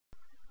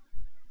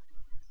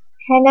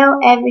Hello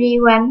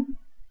everyone,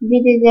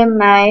 this is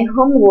my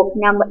homework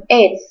number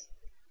 8.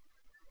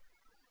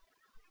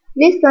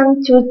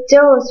 Listen to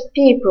those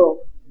people.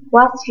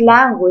 What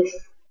language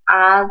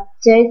are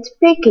they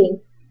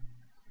speaking?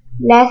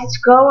 Let's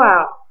go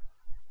out.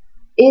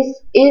 It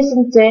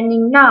isn't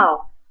raining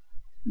now.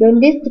 Don't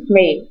disturb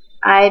me.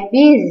 I'm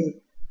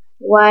busy.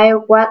 Why,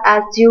 what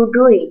are you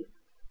doing?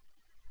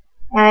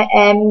 I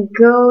am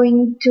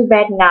going to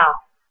bed now.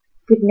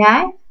 Good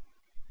night.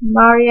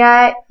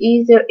 Maria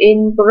is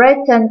in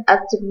Britain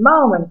at the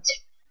moment.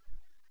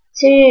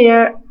 She's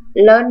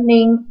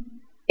learning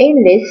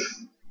English.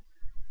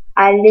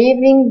 I'm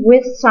living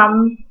with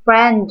some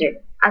friend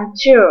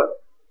until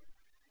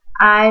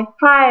I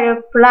find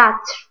a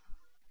flat.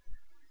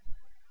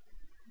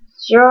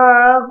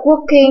 You're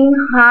working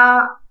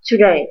hard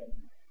today.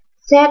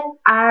 Said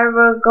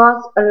I've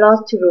got a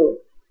lot to do.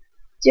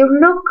 You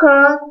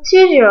look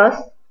serious.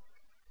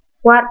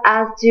 What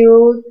are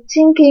you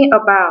thinking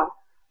about?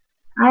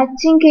 I'm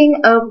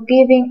thinking of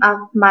giving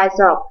up my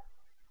job.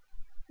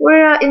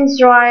 We're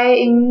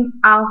enjoying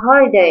our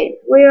holiday.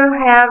 We're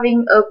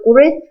having a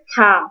great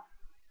time.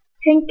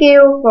 Thank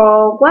you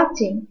for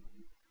watching.